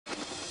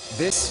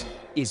This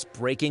is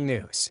breaking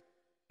news.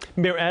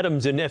 Mayor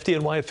Adams and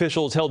FDNY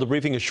officials held a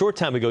briefing a short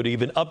time ago to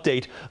give an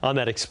update on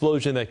that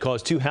explosion that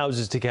caused 2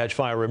 houses to catch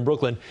fire in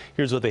Brooklyn.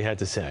 Here's what they had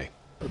to say.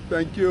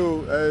 Thank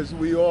you. As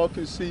we all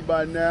can see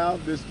by now,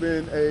 this has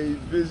been a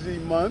busy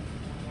month.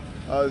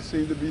 It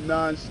seemed to be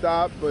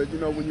nonstop, but you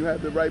know, when you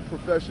have the right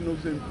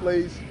professionals in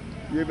place,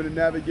 you're able to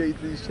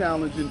navigate these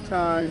challenging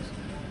times.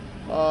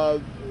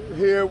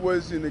 Here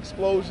was an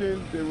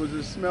explosion. There was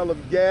a smell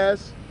of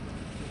gas.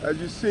 As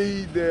you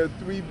see, there are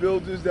 3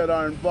 buildings that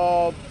are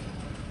involved.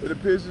 It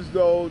appears as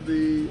though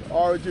the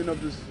origin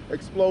of this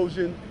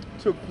explosion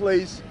took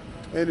place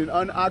in an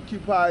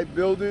unoccupied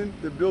building.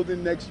 The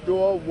building next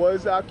door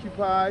was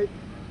occupied.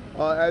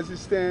 As it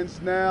stands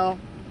now,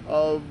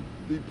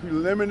 the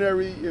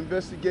preliminary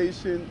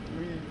investigation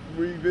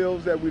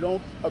reveals that we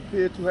don't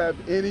appear to have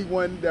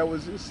anyone that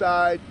was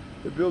inside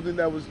the building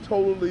that was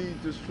totally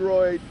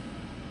destroyed.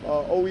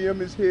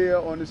 OEM is here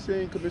on the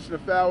scene. Commissioner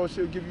Farrell,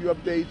 she'll give you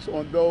updates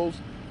on those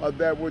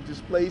that were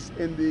displaced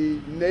in the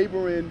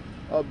neighboring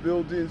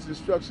buildings and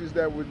structures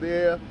that were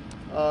there.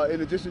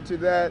 In addition to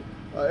that,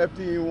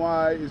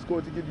 FDNY is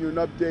going to give you an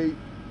update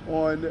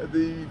on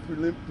the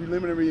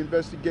preliminary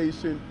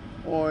investigation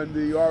on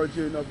the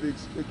origin of the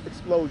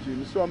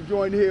explosion. So I'm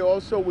joined here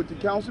also with the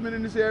councilman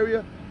in this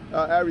area,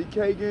 Ari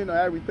Kagan.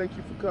 Ari, thank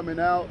you for coming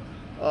out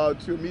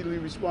to immediately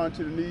respond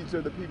to the needs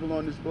of the people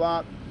on this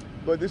block.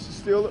 But this is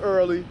still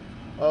early,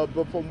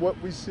 but from what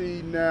we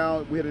see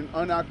now, we had an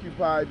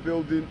unoccupied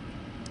building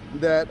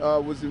that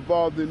was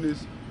involved in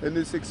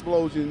this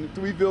explosion.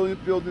 3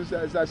 buildings,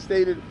 as I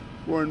stated,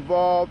 were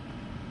involved.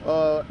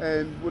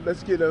 And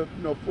let's get a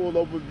full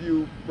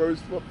overview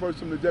first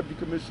from the Deputy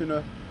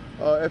Commissioner,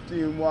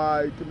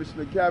 FDNY,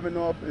 Commissioner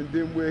Kavanaugh, and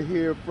then we'll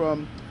hear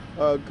from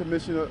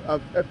Commissioner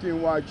of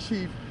FDNY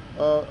Chief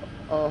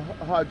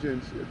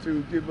Hodgins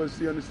to give us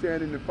the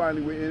understanding, and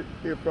finally we'll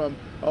hear from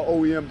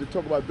OEM to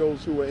talk about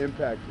those who were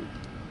impacted.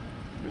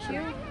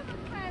 Commissioner?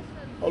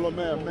 Hold on,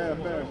 ma'am.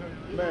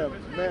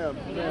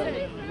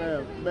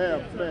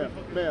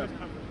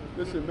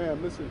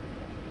 Listen.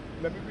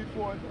 Let me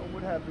report on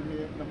what happened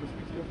here, and I'm going to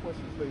speak to your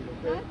questions later,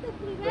 okay? That's to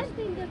prevent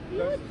in the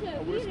future.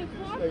 We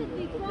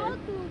reportedly called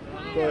to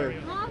fire.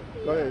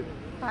 Go ahead.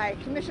 Hi,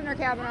 Commissioner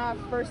Kavanaugh,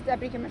 First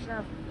Deputy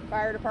Commissioner,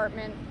 Fire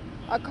Department.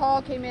 A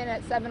call came in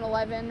at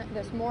 7:11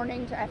 this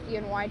morning to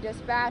FDNY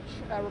Dispatch,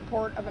 a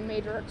report of a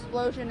major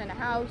explosion in a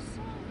house.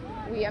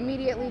 We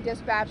immediately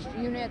dispatched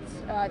units,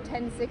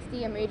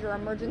 1060, a major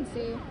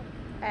emergency,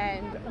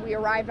 and we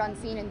arrived on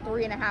scene in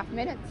 3.5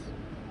 minutes.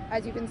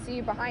 As you can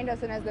see behind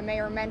us, and as the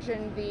mayor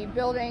mentioned, the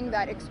building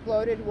that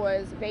exploded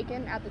was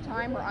vacant at the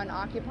time or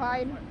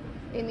unoccupied.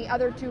 In the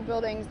other 2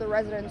 buildings, the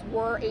residents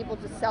were able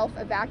to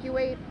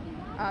self-evacuate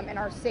and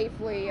are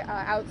safely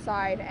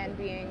outside and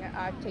being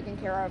taken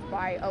care of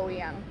by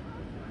OEM.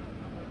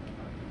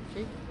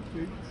 Chief?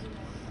 Good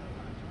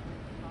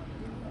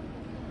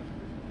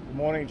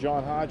morning,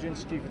 John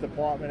Hodgins, Chief of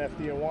Department,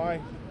 FDNY.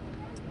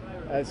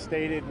 As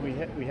stated,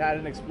 we had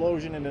an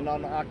explosion in an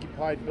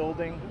unoccupied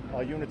building.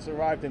 Our units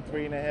arrived in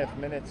 3.5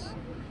 minutes.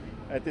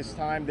 At this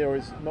time, there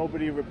was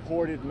nobody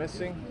reported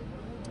missing.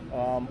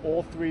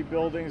 All 3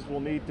 buildings will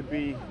need to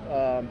be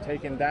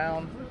taken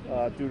down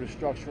due to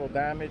structural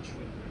damage.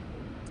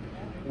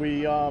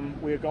 We are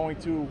going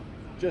to,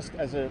 just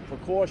as a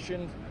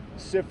precaution,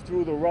 sift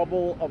through the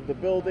rubble of the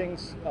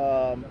buildings.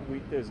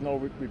 There's no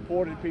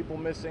reported people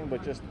missing,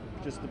 but just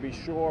to be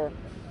sure,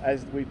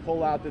 as we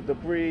pull out the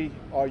debris,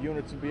 our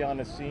units will be on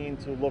the scene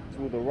to look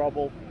through the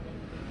rubble.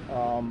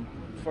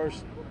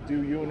 First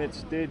 2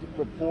 units did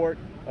report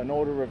an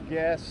odor of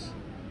gas,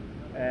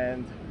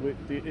 and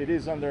it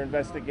is under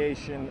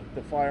investigation.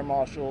 The fire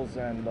marshals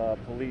and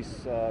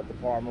police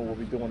department will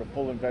be doing a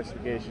full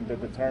investigation to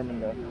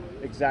determine the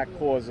exact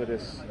cause of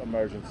this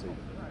emergency.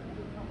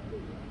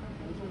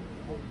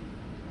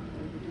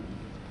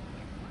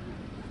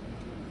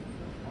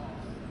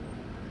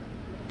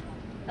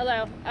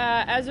 Hello.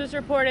 As was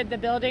reported, the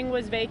building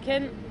was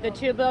vacant. The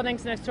 2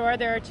 buildings next door,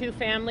 there are 2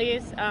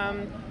 families.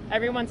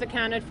 Everyone's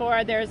accounted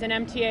for. There's an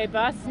MTA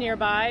bus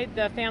nearby.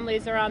 The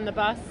families are on the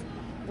bus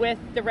with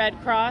the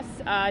Red Cross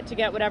to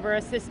get whatever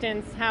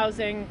assistance,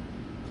 housing,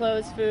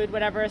 clothes, food,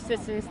 whatever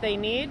assistance they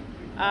need.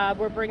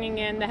 We're bringing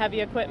in the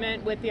heavy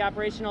equipment with the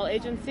operational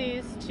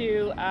agencies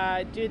to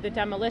do the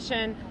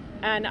demolition,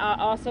 and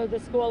also the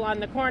school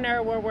on the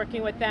corner, we're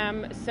working with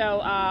them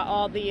so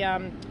all the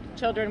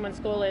children, when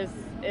school is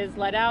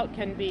let out,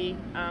 can be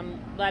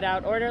let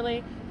out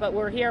orderly. But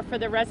we're here for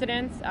the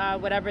residents.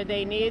 Whatever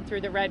they need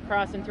through the Red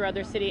Cross and through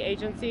other city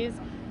agencies,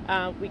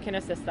 we can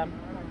assist them.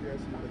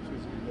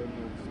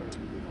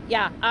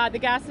 Yeah, the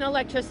gas and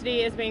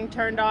electricity is being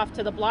turned off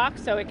to the block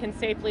so it can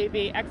safely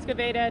be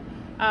excavated.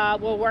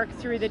 We'll work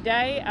through the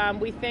day.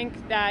 We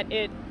think that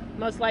it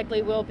most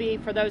likely will be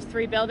for those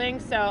 3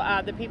 buildings,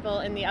 so the people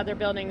in the other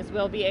buildings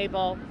will be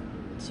able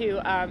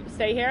to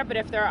stay here. But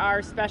if there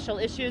are special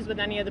issues with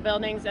any of the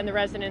buildings and the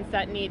residents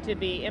that need to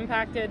be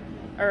impacted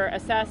or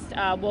assessed,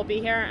 we'll be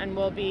here and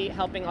we'll be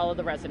helping all of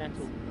the residents.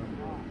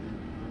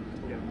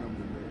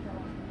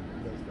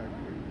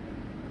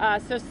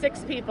 So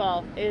 6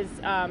 people is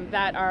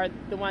that are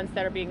the ones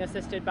that are being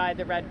assisted by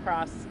the Red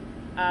Cross.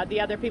 The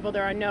other people,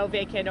 there are no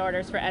vacant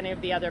orders for any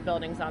of the other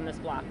buildings on this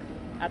block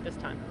at this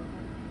time.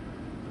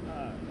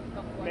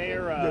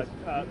 Mayor,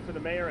 for the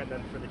mayor and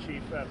then for the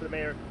chief, for the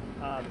mayor,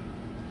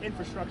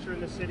 infrastructure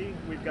in the city.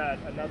 We've got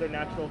another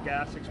natural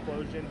gas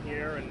explosion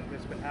here, and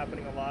it's been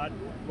happening a lot.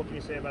 What can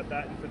you say about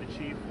that? And for the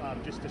chief,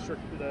 just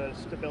the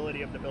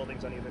stability of the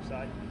buildings on either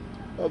side.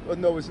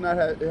 No, it's not.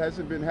 It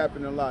hasn't been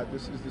happening a lot.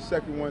 This is the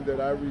second one that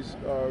I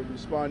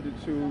responded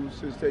to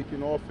since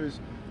taking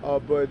office.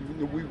 But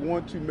we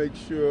want to make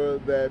sure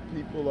that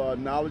people are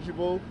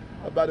knowledgeable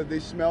about if they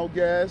smell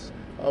gas.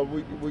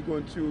 We're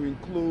going to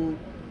include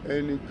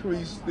and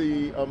increase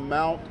the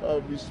amount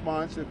of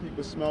response that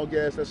people smell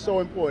gas. That's so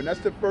important.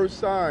 That's the first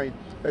sign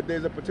that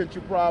there's a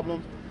potential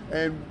problem,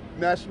 and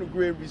National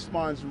Grid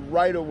responds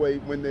right away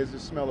when there's a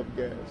smell of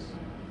gas.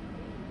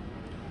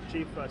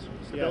 Chief,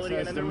 stability,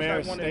 yes, and then there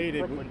was that one in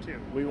Brooklyn too.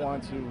 We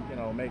want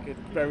to, make it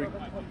very,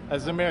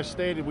 as the mayor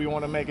stated, we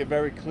want to make it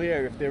very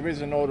clear, if there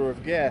is an odor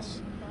of gas,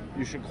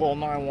 you should call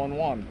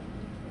 911.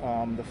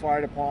 The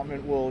fire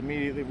department will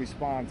immediately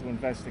respond to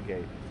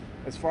investigate.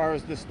 As far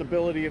as the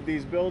stability of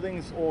these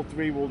buildings, all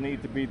 3 will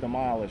need to be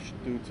demolished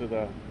due to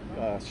the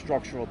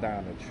structural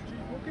damage. Chief,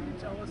 what can you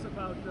tell us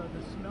about the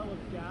smell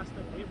of gas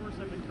that neighbors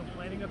have been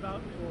complaining about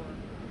for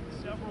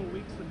several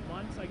weeks and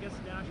months? I guess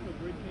National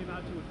Grid came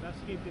out to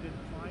investigate. They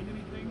didn't find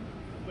anything.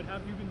 But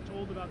have you been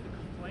told about the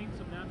complaints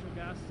of natural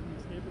gas in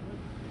this neighborhood?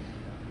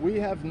 We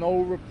have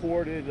no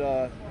reported,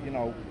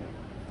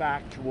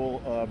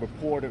 factual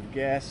report of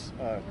gas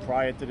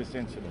prior to this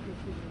incident.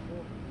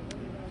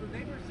 So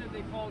neighbors said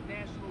they called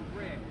National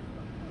Grid.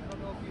 I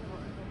don't know if you've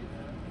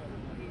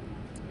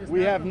heard.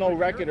 We have no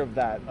record of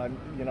that,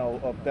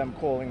 of them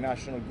calling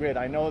National Grid.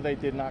 I know they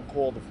did not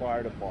call the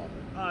fire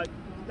department.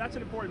 That's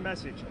an important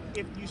message.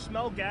 If you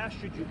smell gas,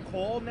 should you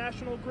call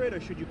National Grid or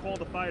should you call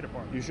the fire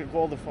department? You should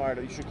call the fire.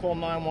 You should call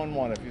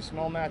 911. If you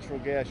smell natural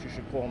gas, you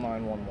should call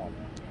 911.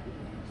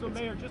 So,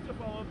 Mayor, just to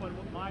follow up on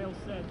what Miles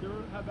said, there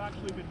have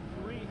actually been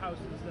 3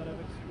 houses that have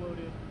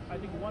exploded. I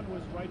think one was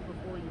right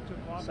before you took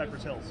office.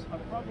 Cypress Hills.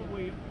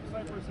 Probably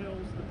Cypress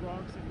Hills, the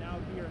Bronx, and now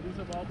here. These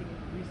have all been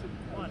in recent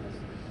months.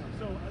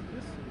 So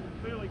this is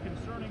clearly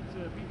concerning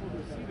to people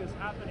who see this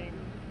happening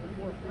with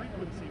more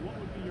frequency. What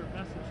would be your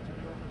message to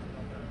the owners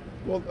about that?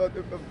 Well,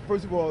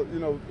 first of all,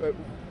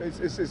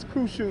 it's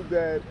crucial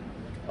that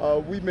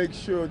we make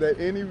sure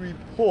that any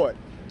report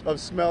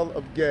of smell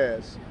of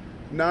gas,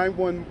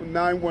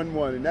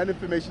 911, and that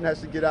information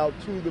has to get out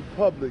to the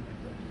public.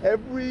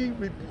 Every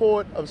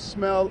report of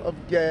smell of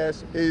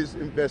gas is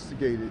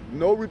investigated.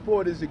 No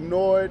report is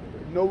ignored,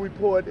 no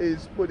report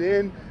is put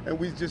in and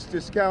we just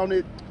discount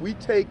it. We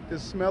take the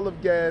smell of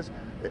gas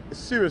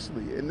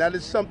seriously, and that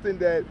is something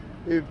that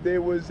if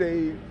there was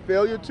a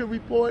failure to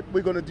report,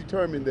 we're going to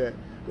determine that.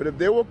 But if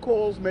there were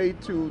calls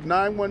made to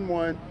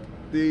 911,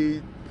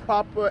 the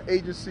proper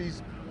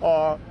agencies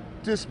are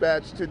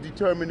dispatched to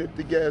determine if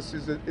the gas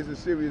is a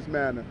serious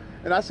matter.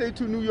 And I say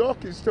to New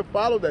Yorkers to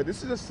follow that.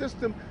 This is a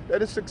system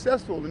that is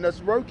successful and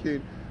that's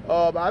working.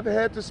 I've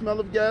had the smell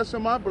of gas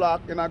on my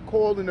block, and I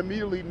called and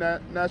immediately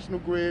National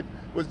Grid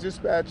was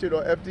dispatched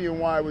or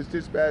FDNY was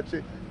dispatched.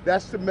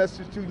 That's the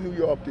message to New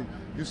Yorkers.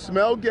 You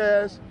smell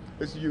gas,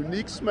 it's a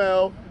unique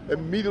smell,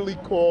 immediately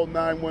call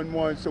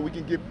 911 so we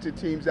can get the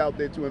teams out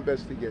there to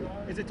investigate.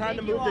 Is it time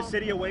to move the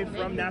city away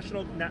from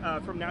natural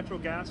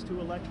gas to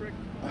electric?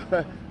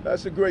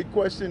 That's a great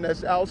question.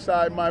 That's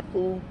outside my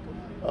food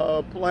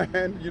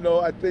plan.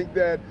 I think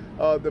that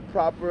the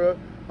proper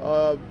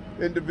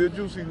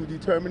individuals who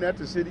determine that,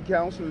 the city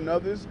council and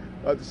others,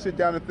 to sit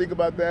down and think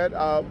about that.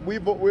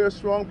 We're a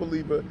strong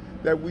believer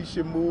that we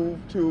should move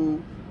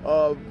to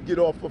get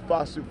off of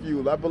fossil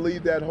fuel. I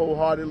believe that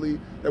wholeheartedly,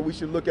 that we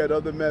should look at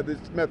other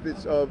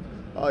methods of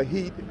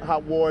heat,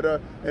 hot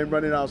water, and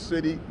running our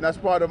city. And that's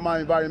part of my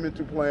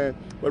environmental plan,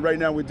 but right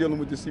now we're dealing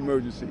with this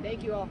emergency.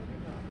 Thank you all.